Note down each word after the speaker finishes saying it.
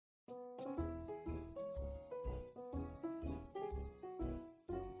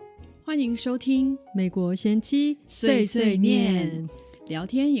欢迎收听美国贤妻碎碎念，聊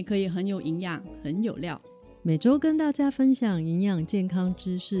天也可以很有营养，很有料。每周跟大家分享营养健康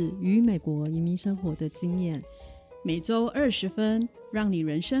知识与美国移民生活的经验，每周20分，让你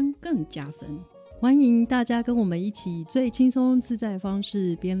人生更加分。欢迎大家跟我们一起最轻松自在的方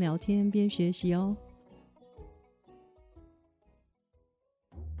式，边聊天边学习哦。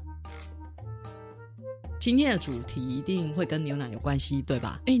今天的主题一定会跟牛奶有关系，对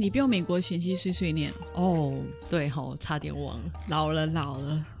吧？你不用美国贤妻碎碎念哦，对吼，差点忘了，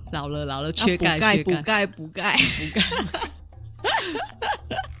老了，缺钙，补钙。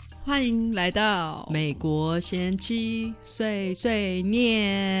欢迎来到美国贤妻碎碎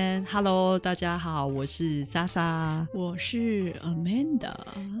念。Hello， 大家好，我是莎莎，我是 Amanda，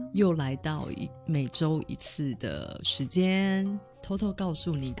 又来到每周一次的时间。偷偷告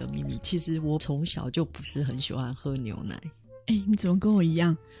诉你一个秘密，其实我从小就不是很喜欢喝牛奶。你怎么跟我一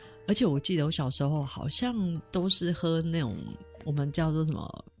样？而且我记得我小时候好像都是喝那种我们叫做什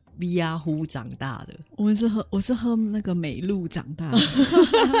么米亚糊长大的。我是喝那个美露长大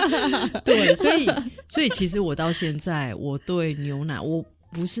的。对，所以其实我到现在我对牛奶我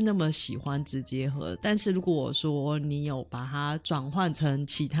不是那么喜欢直接喝，但是如果说你有把它转换成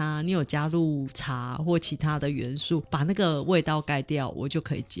其他，你有加入茶或其他的元素，把那个味道盖掉，我就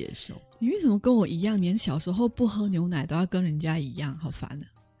可以接受。你为什么跟我一样，连小时候不喝牛奶都要跟人家一样？好烦啊！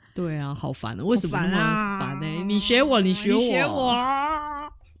对啊，好烦啊！为什么那么烦呢？你学我。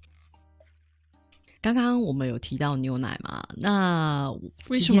刚刚我们有提到牛奶嘛？那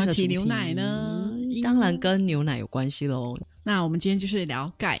为什么提牛奶呢？当然跟牛奶有关系咯。那我们今天就是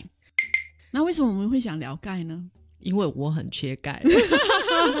聊钙。那为什么我们会想聊钙呢？因为我很缺钙。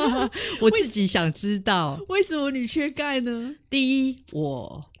我自己想知道为什么你缺钙呢？第一，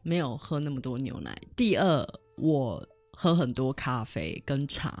我没有喝那么多牛奶；第二，我喝很多咖啡跟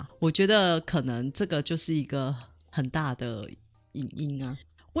茶。我觉得可能这个就是一个很大的原因啊。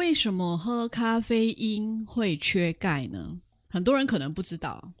为什么喝咖啡因会缺钙呢？很多人可能不知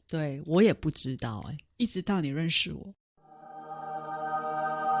道。对，我也不知道一直到你认识我。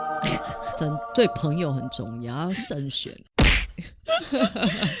对朋友很重要，要慎选。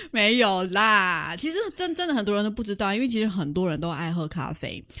没有啦，其实真的很多人都不知道，因为其实很多人都爱喝咖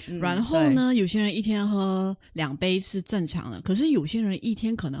啡，然后呢有些人一天喝2杯是正常的，可是有些人一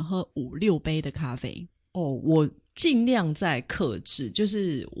天可能喝5-6杯的咖啡。我尽量在克制，就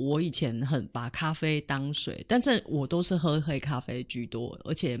是我以前很把咖啡当水，但是我都是喝黑咖啡居多，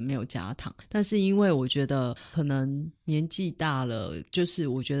而且没有加糖。但是因为我觉得可能年纪大了，就是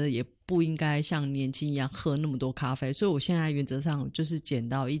我觉得也不应该像年轻一样喝那么多咖啡，所以我现在原则上就是减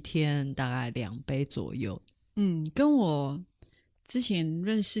到一天大概2杯左右。跟我之前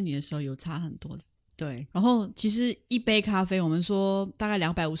认识你的时候有差很多的。对，然后其实一杯咖啡我们说大概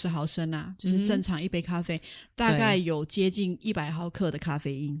250毫升啊，就是正常一杯咖啡大概有接近100毫克的咖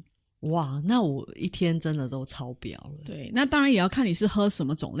啡因。哇，那我一天真的都超标了。对，那当然也要看你是喝什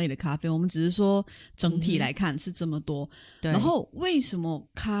么种类的咖啡，我们只是说整体来看是这么多。然后为什么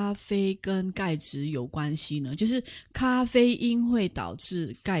咖啡跟钙质有关系呢？就是咖啡因会导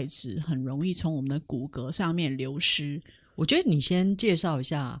致钙质很容易从我们的骨骼上面流失。我觉得你先介绍一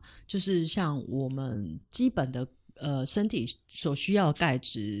下，就是像我们基本的身体所需要的钙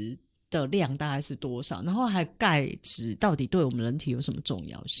质的量大概是多少，然后还钙质到底对我们人体有什么重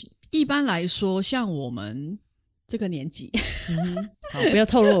要性？一般来说像我们这个年纪好，不要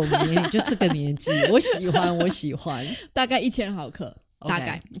透露我们年纪，就这个年纪我喜欢大概1000毫克，大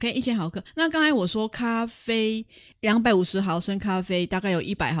概 OK 1000毫克。那刚才我说咖啡250毫升咖啡大概有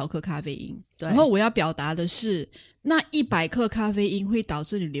100毫克咖啡因，然后我要表达的是那100克咖啡因会导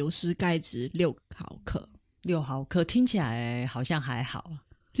致你流失钙质6毫克。6毫克听起来好像还好，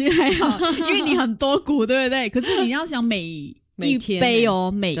其实还好，因为你很多股对不对？可是你要想每一杯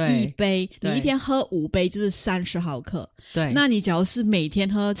每一杯你一天喝5杯就是30毫克。对，那你假如是每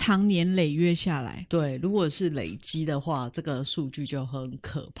天喝长年累月下来，对，如果是累积的话，这个数据就很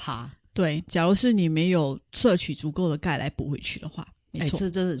可怕。对，假如是你没有摄取足够的钙来补回去的话，没错，这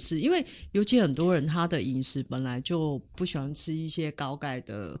真的是因为尤其很多人他的饮食本来就不喜欢吃一些高钙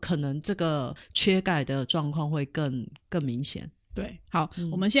的，可能这个缺钙的状况会更明显。对，好，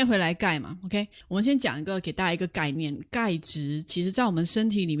我们先回来钙嘛 OK， 我们先讲一个给大家一个概念，钙质其实在我们身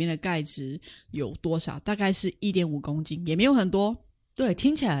体里面的钙质有多少？大概是 1.5 公斤，也没有很多。对，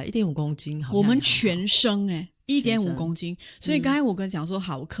听起来 1.5 公斤好像我们全身1.5 公斤，所以刚才我跟你讲说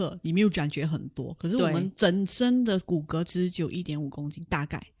毫克你没有感觉很多，可是我们整身的骨骼只有 1.5 公斤大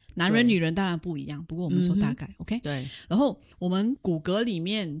概男人女人当然不一样，不过我们说大概、OK。对。然后我们骨骼里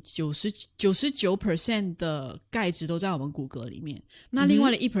面99% 的钙质都在我们骨骼里面，那另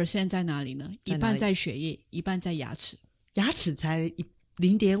外的1% 在哪里呢？一半在血液，一半在牙齿。牙齿才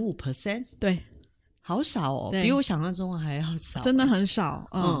0.5%，对。好少哦，比我想象中还要少，真的很少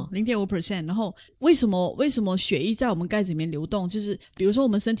，0.5%。然后为什么血液在我们钙质里面流动？就是比如说我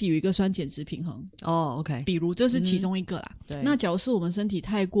们身体有一个酸碱值平衡OK， 比如这是其中一个啦。对，那假如是我们身体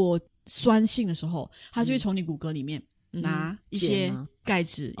太过酸性的时候，它就会从你骨骼里面拿一些钙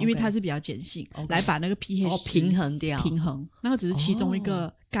质，因为它是比较碱性，来把那个 pH 平衡掉，那个只是其中一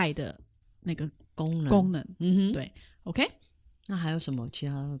个钙的那个功能。对 ，OK。那还有什么其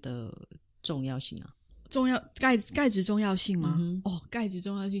他的重要性啊？钙质重要性吗？钙质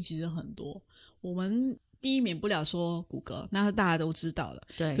重要性其实很多。我们第一免不了说骨骼，那大家都知道了。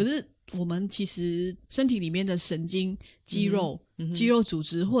对。可是我们其实身体里面的神经、肌肉、肌肉组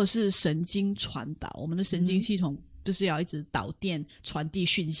织或者是神经传导，我们的神经系统就是要一直导电传递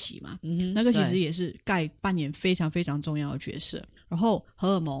讯息嘛。那个其实也是钙扮演非常非常重要的角色。然后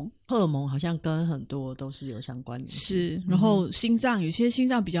荷尔蒙好像跟很多都是有相关联。是。然后心脏，有些心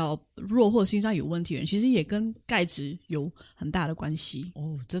脏比较弱或者心脏有问题的人，其实也跟钙质有很大的关系。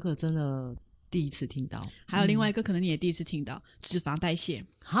这个真的第一次听到。还有另外一个可能你也第一次听到，脂肪代谢。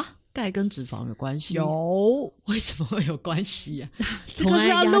钙跟脂肪有关系？有。为什么会有关系啊？这个是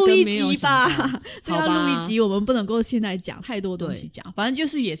要录一集吧？这个要录一集，我们不能够现在讲太多东西讲，反正就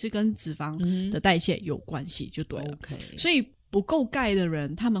是也是跟脂肪的代谢有关系就对了。所以不够钙的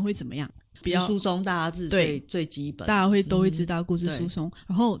人他们会怎么样？骨质疏松大家是最基本，大家都会知道骨质疏松。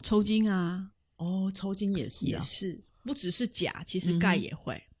然后抽筋啊，抽筋也是不只是钾，其实钙也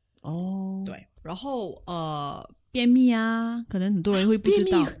会。对。然后便秘啊，可能很多人会不知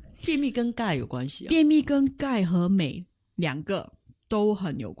道。便秘跟钙有关系便秘跟钙和镁两个都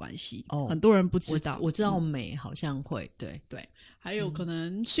很有关系。很多人不知道。我知道镁好像会。对。还有可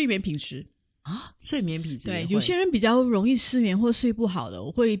能睡眠品质。睡眠品质对，有些人比较容易失眠或睡不好的，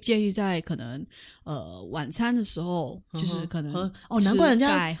我会建议在可能晚餐的时候，就是可能难怪人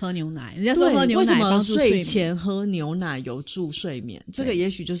家喝牛奶，人家说喝牛奶帮助睡眠。睡前喝牛奶有助睡眠，这个也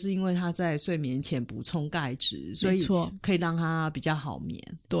许就是因为他在睡眠前补充钙质，所以可以让他比较好眠。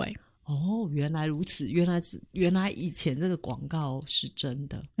对。原来如此，原来以前这个广告是真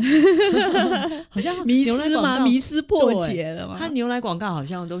的。好像迷思吗？迷思破解了吗？他牛奶广告好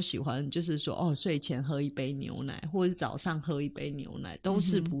像都喜欢就是说睡前喝一杯牛奶，或者是早上喝一杯牛奶都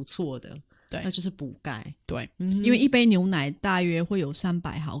是不错的。对，那就是补钙。对。因为一杯牛奶大约会有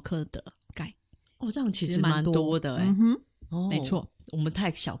300毫克的钙。这样其实蛮多的没错。我们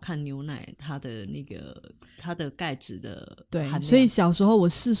太小看牛奶它的钙质的含量。所以小时候我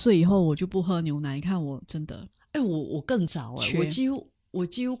4岁以后我就不喝牛奶。你看我真的我更早我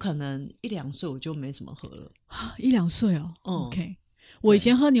几乎可能1-2岁我就没什么喝了。1-2岁OK。我以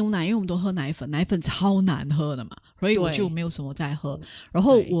前喝牛奶，因为我们都喝奶粉，奶粉超难喝的嘛，所以我就没有什么在喝。然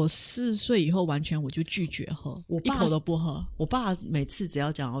后我4岁以后完全我就拒绝喝，我一口都不喝。我爸每次只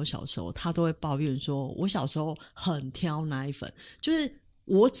要讲到我小时候，他都会抱怨说我小时候很挑奶粉，就是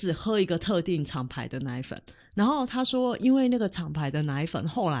我只喝一个特定厂牌的奶粉，然后他说因为那个厂牌的奶粉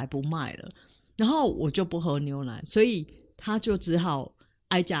后来不卖了，然后我就不喝牛奶，所以他就只好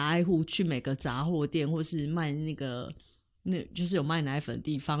挨家挨户去每个杂货店或是卖那就是有卖奶粉的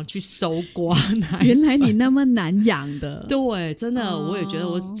地方去搜刮奶粉。原来你那么难养的。对，真的我也觉得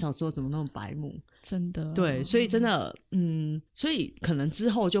我小时候怎么那么白目。真的。对，所以真的所以可能之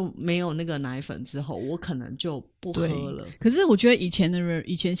后就没有那个奶粉之后，我可能就不喝了。可是我觉得以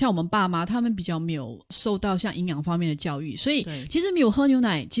前像我们爸妈他们比较没有受到像营养方面的教育，所以其实没有喝牛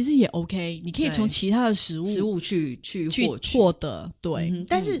奶其实也 OK， 你可以从其他的食物去获得。对。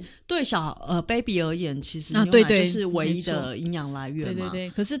但是对baby 而言，其实牛奶就是唯一的营养来源嘛。对。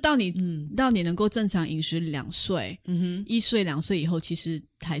可是到你能够正常饮食2岁1岁2岁以后，其实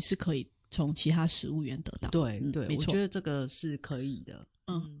还是可以从其他食物源得到。对。没错，我觉得这个是可以的。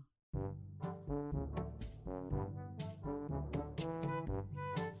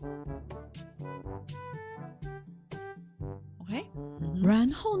OK。然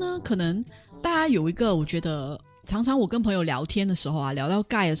后呢，可能大家有一个，我觉得常常我跟朋友聊天的时候聊到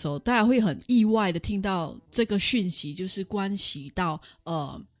钙的时候，大家会很意外的听到这个讯息，就是关系到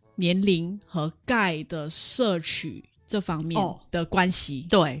年龄和钙的摄取这方面的关系。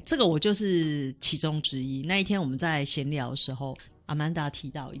对，这个我就是其中之一。那一天我们在闲聊的时候，阿曼达提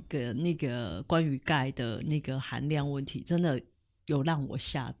到一个那个关于钙的那个含量问题，真的有让我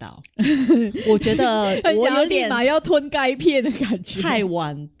吓到。我觉得我有点立马要吞钙片的感觉，太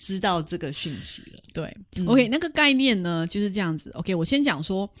晚知道这个讯息了。对、OK， 那个概念呢就是这样子。 OK， 我先讲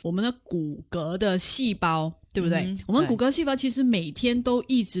说我们的骨骼的细胞对不对、我们骨骼细胞其实每天都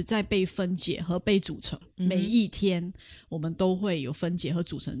一直在被分解和被组成、每一天我们都会有分解和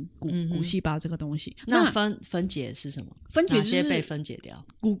组成骨细胞这个东西。那分解是什么？分解就是哪些被分解掉？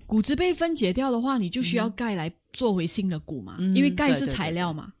骨质被分解掉的话，你就需要钙来做回新的骨嘛、因为钙是材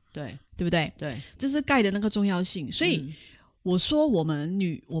料嘛，对不对？对，这是钙的那个重要性。所以我说我们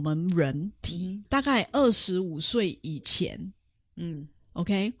人体大概25岁以前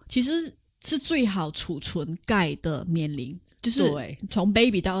OK 其实是最好储存钙的年龄，就是从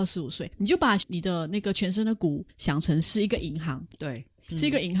baby 到25岁，你就把你的那个全身的骨想成是一个银行，对，是一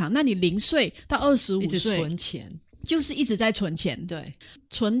个银行。那你0岁到25岁一直存钱，就是一直在存钱，对，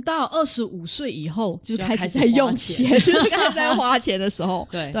存到25岁以后就开始在用钱，就是开始在花钱的时候。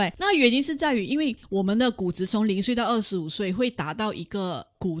对，那原因是在于，因为我们的骨质从0岁到25岁会达到一个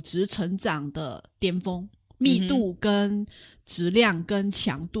骨质成长的巅峰，密度跟质量跟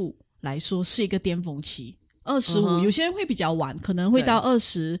强度来说是一个巅峰期。25、有些人会比较晚，可能会到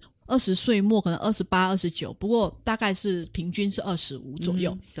20岁末，可能28、29，不过大概是平均是25左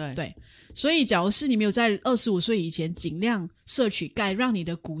右。对，所以假如是你没有在25岁以前尽量摄取钙，让你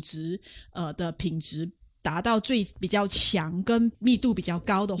的骨质的品质达到比较强跟密度比较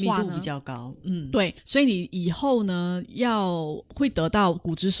高的话呢，密度比较高，对，所以你以后呢会得到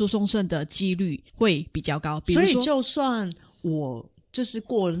骨质疏松症的几率会比较高。比如说，所以就算我就是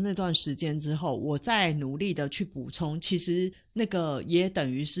过了那段时间之后，我再努力的去补充，其实那个也等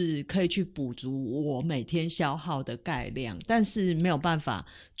于是可以去补足我每天消耗的钙量，但是没有办法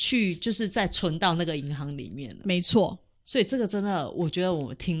去就是再存到那个银行里面了。没错，所以这个真的我觉得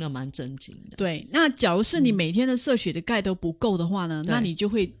我听了蛮震惊的。对，那假如是你每天的摄取的钙都不够的话呢，那你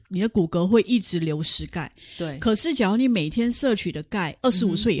的骨骼会一直流失钙。对，可是假如你每天摄取的钙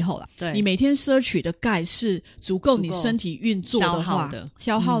25岁以后啦，对，你每天摄取的钙是足够你身体运作的话，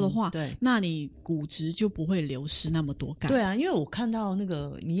消耗的话，对，那你骨质就不会流失那么多钙。对啊，因为我看到那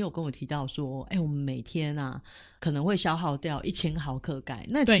个你有跟我提到说，我们每天啊可能会消耗掉1000毫克钙，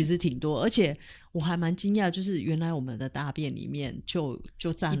那其实挺多，而且我还蛮惊讶，就是原来我们的大便里面就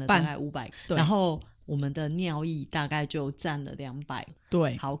占了大概500，然后我们的尿液大概就占了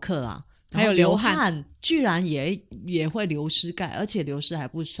200毫克啦。还有流汗居然也会流失钙，而且流失还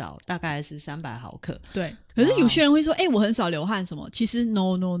不少，大概是300毫克。对，可是有些人会说我很少流汗什么，其实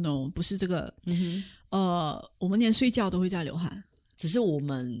no 不是这个。我们连睡觉都会在流汗，只是我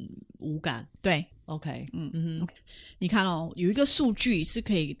们无感。对 OK， 你看有一个数据是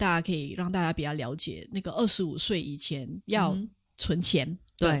大家可以让大家比较了解那个25岁以前要存钱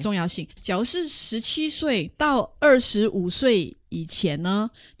的重要性。假如是17岁到25岁以前呢，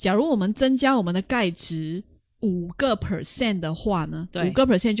假如我们增加我们的钙质5% 的话呢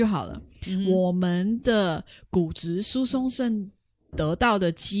，5% 就好了，我们的骨质疏松症得到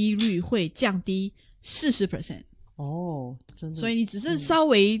的几率会降低40%。哦，真的。所以你只是稍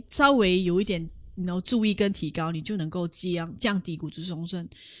微有一点注意跟提高，你就能够降低骨质疏松症，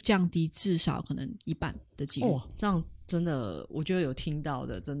降低至少可能1半的几率。这样真的我觉得有听到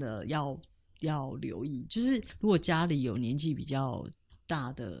的真的要留意，就是如果家里有年纪比较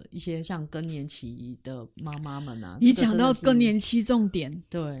大的一些像更年期的妈妈们啊，你讲到更年期重点，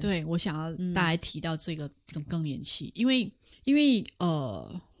对，我想要大家提到这个更年期，因为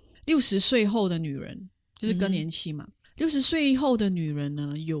60岁后的女人就是更年期嘛，60岁后的女人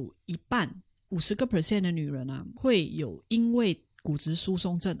呢，有一半50% 的女人啊会有因为骨质疏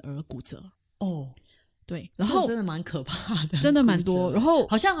松症而骨折。对，然后真的蛮可怕的，真的蛮多。然后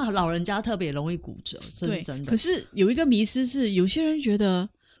好像老人家特别容易骨折，这是真的。可是有一个迷思是，有些人觉得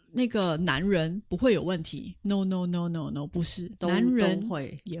那个男人不会有问题。No， 不是，男人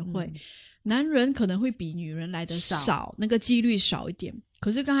也会。男人可能会比女人来的少，那个几率少一点。可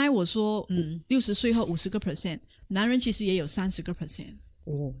是刚才我说，60岁后50%，男人其实也有30%。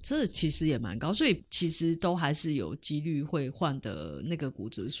这其实也蛮高，所以其实都还是有几率会患得那个骨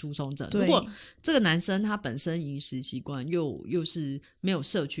质疏松症。如果这个男生他本身饮食习惯又是没有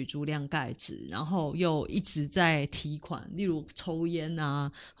摄取足量钙质，然后又一直在提款，例如抽烟啊、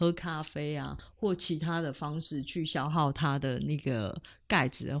喝咖啡啊或其他的方式去消耗他的那个钙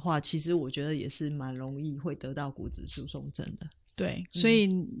质的话，其实我觉得也是蛮容易会得到骨质疏松症的。对，所以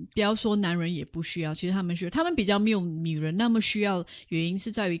不要说男人也不需要，其实他们需要，他们比较没有女人那么需要，原因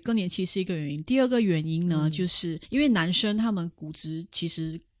是在于更年期是一个原因。第二个原因呢，就是因为男生他们骨质其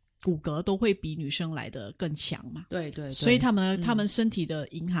实骨骼都会比女生来的更强嘛。对对对，所以他们身体的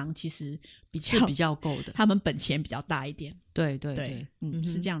银行其实是比较够的，他们本钱比较大一点。对对对，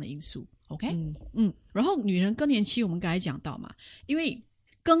是这样的因素。OK， 然后女人更年期我们刚才讲到嘛，因为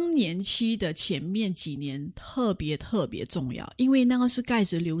更年期的前面几年特别特别重要，因为那个是钙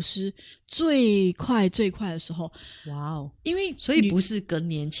质流失最快最快的时候。哇哦，因为所以不是更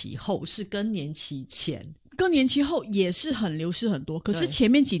年期后，是更年期前。更年期后也是很流失很多，可是前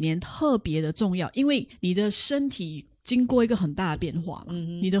面几年特别的重要，因为你的身体经过一个很大的变化嘛，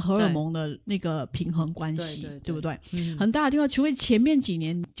你的荷尔蒙的那个平衡关系， 对不对？很大的地方，除非前面几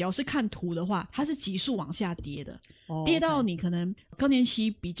年只要是看图的话，它是急速往下跌的，跌到你可能更年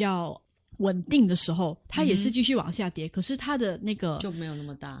期比较稳定的时候，它也是继续往下跌，可是它的那个就没有那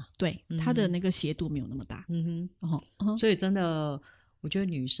么大，对，它的那个斜度没有那么大。所以真的我觉得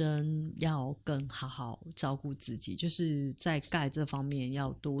女生要更好好照顾自己，就是在钙这方面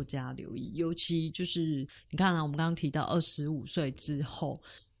要多加留意，尤其就是你看我们刚刚提到25岁之后，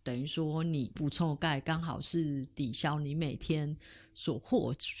等于说你补充的钙刚好是抵消你每天所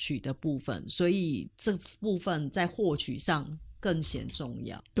获取的部分，所以这部分在获取上更显重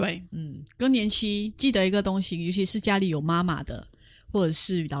要。对，更年期记得一个东西，尤其是家里有妈妈的或者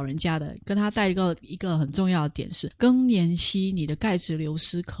是老人家的，跟他带一个很重要的点是，更年期你的钙质流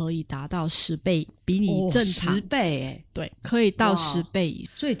失可以达到10倍，比你正常10倍耶，对，可以到10倍。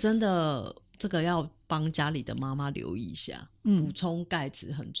所以真的这个要帮家里的妈妈留意一下，补充钙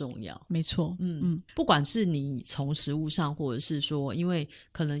质很重要。没错，不管是你从食物上，或者是说，因为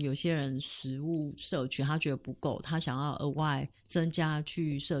可能有些人食物摄取他觉得不够，他想要额外增加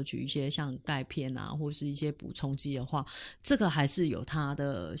去摄取一些像钙片啊，或是一些补充剂的话，这个还是有它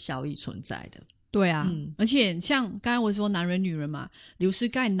的效益存在的。对啊，而且像刚才我说男人女人嘛，流失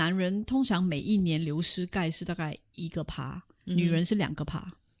钙，男人通常每一年流失钙是大概1%，女人是2%。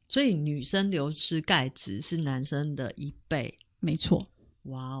所以女生流失钙质是男生的1倍。没错。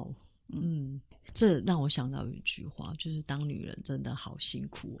哇哦，这让我想到一句话，就是当女人真的好辛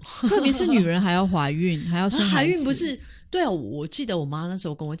苦特别是女人还要怀孕还要生孩子。怀孕不是，对啊，我记得我妈那时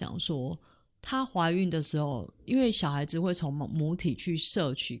候跟我讲说，她怀孕的时候，因为小孩子会从母体去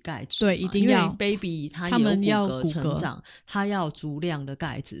摄取钙质，对，一定要，因为 baby 他有骨骼成长，他要足量的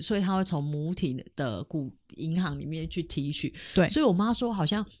钙质，所以他会从母体的银行里面去提取。对，所以我妈说好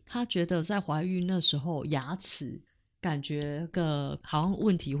像她觉得在怀孕那时候牙齿感觉好像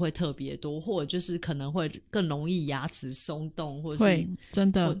问题会特别多，或者就是可能会更容易牙齿松动，或者是会真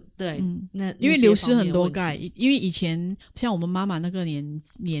的对，那因为流失很多钙，因为以前像我们妈妈那个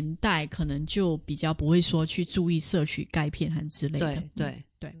年代可能就比较不会说去注意摄取钙片和之类的。对。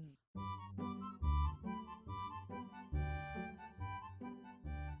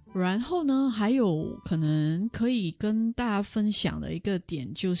然后呢，还有可能可以跟大家分享的一个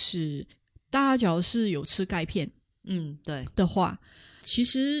点就是，大家假如是有吃钙片对的话，其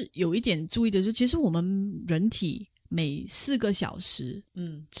实有一点注意的是，其实我们人体每4个小时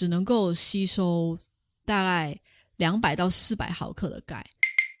只能够吸收大概200到400毫克的钙。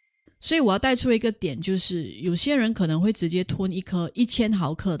所以我要带出一个点，就是有些人可能会直接吞一颗1000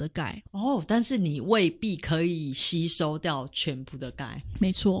毫克的钙但是你未必可以吸收掉全部的钙。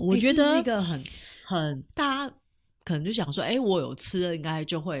没错，我觉得这是一个很大家可能就想说，我有吃了应该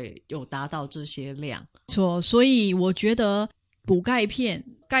就会有达到这些量。错，所以我觉得补钙片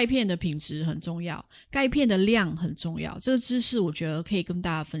的品质很重要，钙片的量很重要，这个知识我觉得可以跟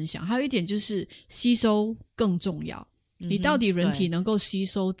大家分享。还有一点就是吸收更重要，你到底人体能够吸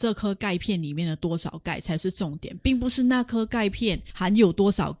收这颗钙片里面的多少钙才是重点，并不是那颗钙片含有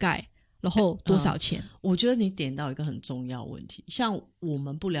多少钙然后多少钱。我觉得你点到一个很重要的问题，像我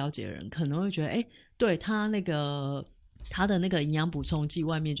们不了解的人可能会觉得对他的那个营养补充剂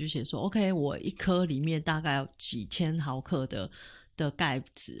外面就写说 OK 我一颗里面大概有几千毫克的钙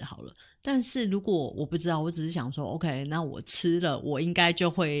质好了，但是如果我不知道，我只是想说 OK 那我吃了我应该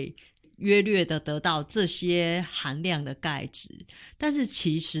就会约略的得到这些含量的钙质，但是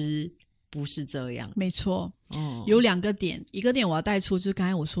其实不是这样。没错，有2个点，一个点我要带出就是刚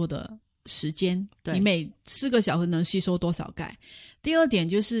才我说的时间，你每4个小时能吸收多少钙。第二点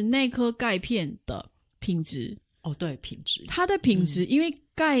就是那颗钙片的品质。对，品质，它的品质，因为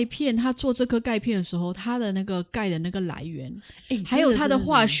钙片它做这颗钙片的时候，它的那个钙的那个来源还有它的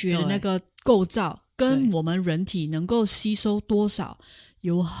化学的那个构造跟我们人体能够吸收多少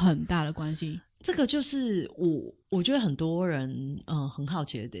有很大的关系。这个就是我觉得很多人很好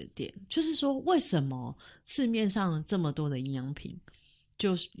奇的点，就是说为什么市面上这么多的营养品，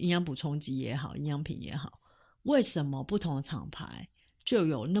就是营养补充剂也好，营养品也好，为什么不同的厂牌就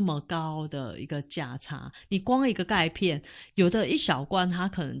有那么高的一个价差。你光一个钙片，有的一小罐它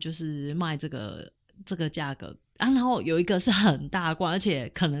可能就是卖这个价格啊，然后有一个是很大罐，而且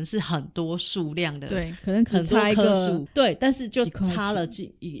可能是很多数量的，对，可能只差一个，对，但是就差了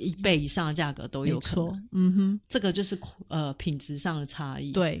一倍以上的价格都有可能。嗯哼，这个就是品质上的差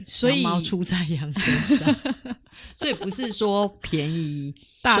异。对，所以羊毛出在羊身上，所以不是说便宜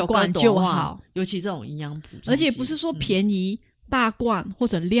大罐就好，尤其这种营养补充剂，而且不是说便宜、大罐或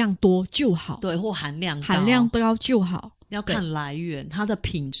者量多就好，对，或含量高就好。要看来源，它的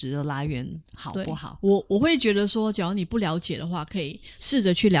品质的来源好不好。我会觉得说，假如你不了解的话，可以试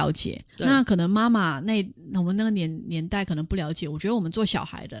着去了解。那可能妈妈我们那个年代可能不了解，我觉得我们做小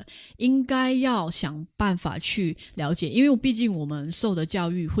孩的应该要想办法去了解，因为毕竟我们受的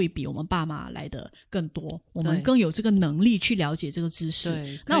教育会比我们爸妈来的更多，我们更有这个能力去了解这个知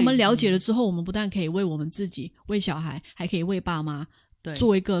识。那我们了解了之后，我们不但可以为我们自己、为小孩，还可以为爸妈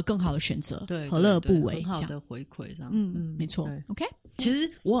做一个更好的选择，对，何乐而不为？很好的回馈，这样，没错。OK， 其实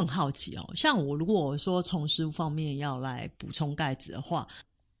我很好奇哦，像我如果说从食物方面要来补充钙质的话，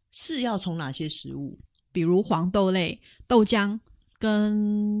是要从哪些食物？比如黄豆类、豆浆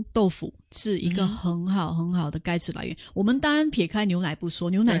跟豆腐是一个很好的钙质来源。我们当然撇开牛奶不说，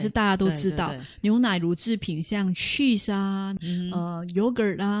牛奶是大家都知道，牛奶乳制品像 cheese 啊、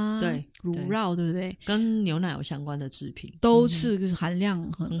yogurt 啊，对，乳酪，对不对？跟牛奶有相关的制品都是含量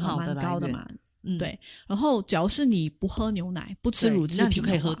很好的蛮高的嘛。对，然后只要是你不喝牛奶、不吃乳制品的话，那就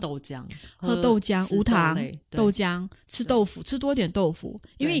可以喝豆浆，无糖豆浆，吃豆腐，吃多点豆腐，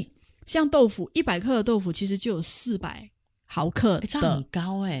因为像豆腐100克的豆腐其实就有400毫克的，这很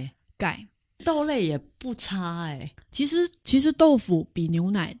高钙，豆类也不差其实豆腐比牛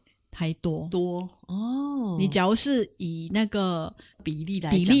奶还多哦。你假如是以那个比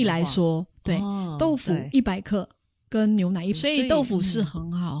例来说，对，豆腐100克跟牛奶所以豆腐是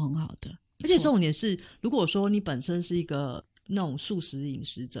很好的。而且重点是，如果说你本身是一个那种素食饮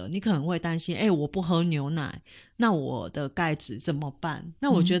食者，你可能会担心，我不喝牛奶，那我的钙质怎么办？那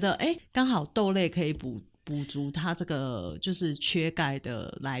我觉得，刚好豆类可以补足它这个就是缺钙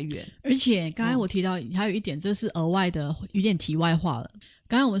的来源。而且刚才我提到还有一点，这是额外的，有点题外话了。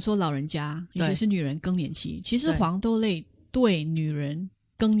刚才我们说老人家，尤其是女人更年期，其实黄豆类对女人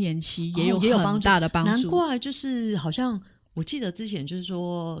更年期也有很大的帮助。难怪就是好像我记得之前就是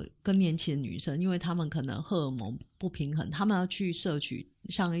说更年期的女生，因为她们可能荷尔蒙不平衡，她们要去摄取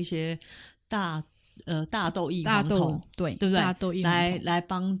像一些大豆异黄酮，对不对？大豆异黄酮来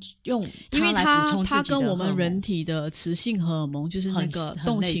帮用，因为它跟我们人体体的雌性荷尔蒙，就是那个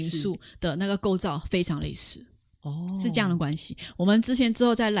动情素的那个构造非常类似。是这样的关系。我们之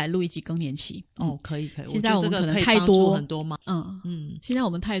后再来录一集更年期。可以。现在我们可能太多很多吗？现在我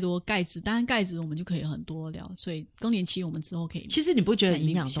们太多钙质，当然钙质我们就可以很多聊，所以更年期我们之后可以。其实你不觉得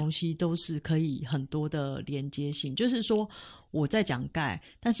营养东西都是可以很多的连接性？就是说我在讲钙，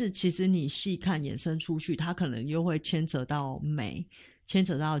但是其实你细看衍生出去，它可能又会牵扯到镁，牵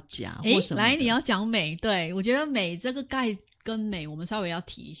扯到钾或什么的。来，你要讲镁，对，我觉得镁这个钙跟镁我们稍微要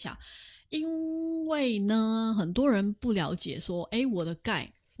提一下。因为呢，很多人不了解说，我的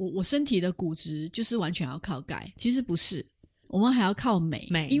钙，我身体的骨质就是完全要靠钙，其实不是，我们还要靠镁，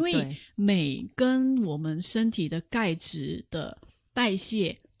因为镁跟我们身体的钙质的代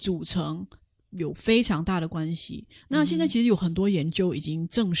谢组成有非常大的关系。那现在其实有很多研究已经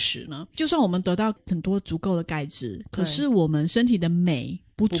证实了，就算我们得到很多足够的钙质，可是我们身体的镁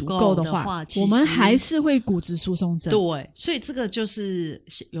不足够的话，我们还是会骨质疏松症。对，所以这个就是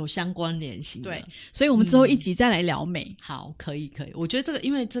有相关联性的。对，所以我们之后一集再来聊镁。好，可以。我觉得这个，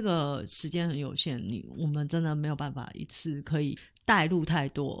因为这个时间很有限，我们真的没有办法一次可以带入太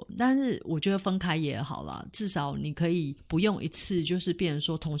多，但是我觉得分开也好啦，至少你可以不用一次就是变成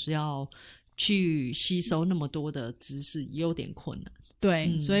说同时要去吸收那么多的知识，也有点困难。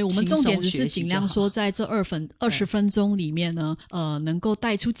对，所以我们重点只是尽量说在这20分钟里面呢，能够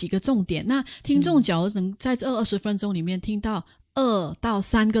带出几个重点。那听众假如能在这20分钟里面听到2到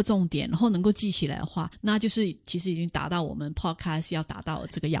3个重点，然后能够记起来的话，那就是其实已经达到我们 podcast 要达到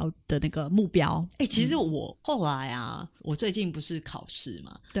这个的那个目标。其实我后来啊，我最近不是考试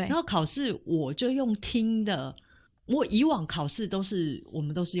嘛，对，然后考试我就用听的。我以往考试我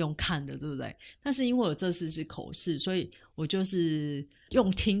们都是用看的，对不对？但是因为我这次是口试，所以我就是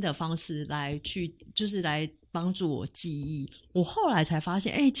用听的方式就是来帮助我记忆。我后来才发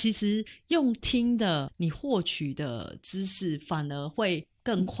现，其实用听的，你获取的知识反而会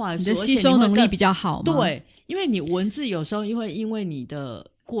更快速，你的吸收能力比较好吗？对，因为你文字有时候因为你的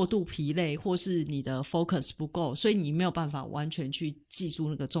过度疲累，或是你的 focus 不够，所以你没有办法完全去记住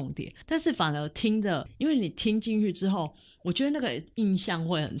那个重点。但是反而听的，因为你听进去之后，我觉得那个印象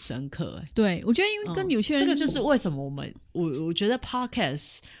会很深刻。对，我觉得因为跟有些人，这个就是为什么我觉得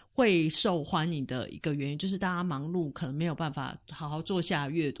podcast 会受欢迎的一个原因，就是大家忙碌可能没有办法好好坐下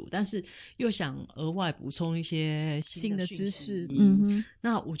阅读，但是又想额外补充一些新的知识，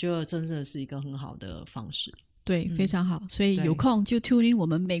那我觉得真的是一个很好的方式。对，非常好，所以有空就 tune in 我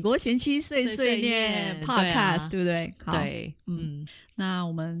们美国贤妻碎碎念 podcast， 对不对？好，对，那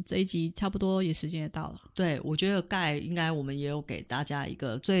我们这一集差不多也时间也到了。对，我觉得钙应该我们也有给大家一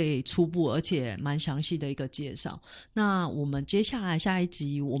个最初步而且蛮详细的一个介绍。那我们接下来下一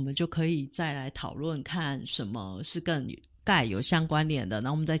集我们就可以再来讨论看什么是跟钙有相关联的，然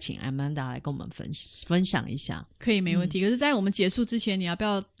后我们再请 Amanda 来跟我们分享一下。可以，没问题。可是在我们结束之前，你要不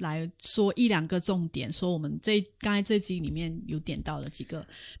要来说一两个重点，说我们刚才这集里面有点到的几个，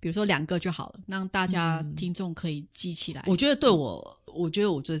比如说2个就好了，让大家听众可以记起来。我觉得我觉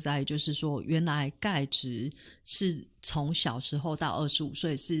得我最在意就是说，原来钙质是从小时候到25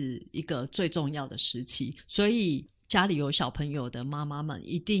岁是一个最重要的时期，所以家里有小朋友的妈妈们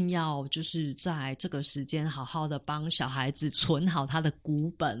一定要就是在这个时间好好的帮小孩子存好他的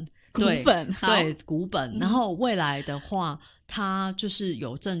股本，对，股本，然后未来的话他就是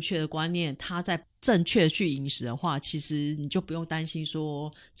有正确的观念，他在正确去饮食的话，其实你就不用担心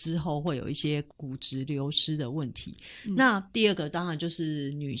说之后会有一些骨质流失的问题。那第二个当然就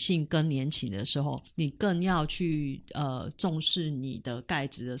是女性更年期的时候，你更要去重视你的钙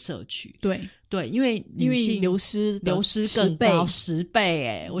质的摄取。对，因为女性流失更高10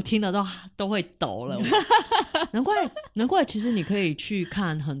倍我听了都会抖了。难怪其实你可以去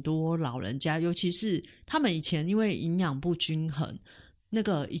看很多老人家，尤其是他们以前因为营养不均衡，那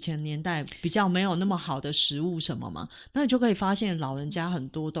个以前年代比较没有那么好的食物什么嘛，那你就可以发现老人家很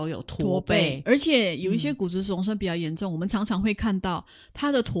多都有驼背，而且有一些骨质疏松比较严重，我们常常会看到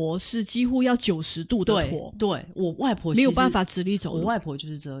他的驼是几乎要90度的驼。对，我外婆没有办法直立走路，我外婆就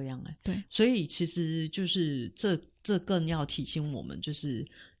是这样对，所以其实就是这更要提醒我们，就是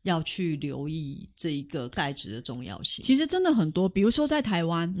要去留意这一个钙质的重要性。其实真的很多，比如说在台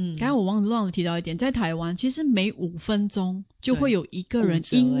湾，刚才我忘了提到一点，在台湾其实每5分钟就会有一个人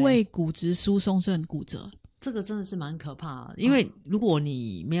因为骨质疏松症骨折。这个真的是蛮可怕的，因为如果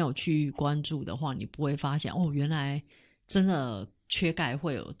你没有去关注的话，你不会发现原来真的缺钙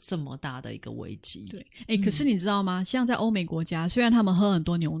会有这么大的一个危机。对，可是你知道吗？像在欧美国家，虽然他们喝很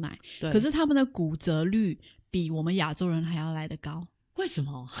多牛奶，可是他们的骨折率比我们亚洲人还要来得高。为什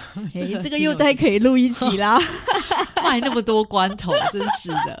么？这个又再可以录一集啦。卖那么多关头，真是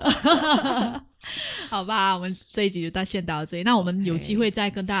的。好吧，我们这一集就先到这里。那我们有机会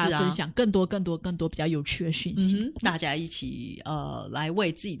再跟大家分享更多比较有趣的讯息。大家一起来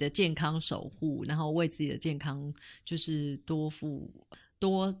为自己的健康守护，然后为自己的健康就是多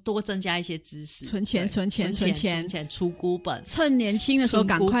增加一些知识，存钱，储股本，趁年轻的时候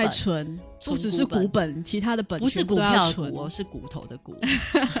赶快存，不只是股本，其他的本不是股票的股是骨头的股。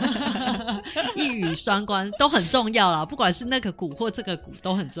一语双关都很重要啦，不管是那个股或这个股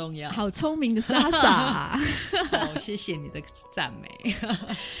都很重要。好聪明的莎莎。谢谢你的赞美。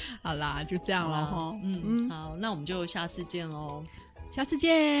好啦，就这样了好，那我们就下次见咯。下次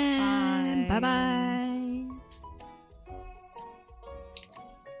见，拜拜。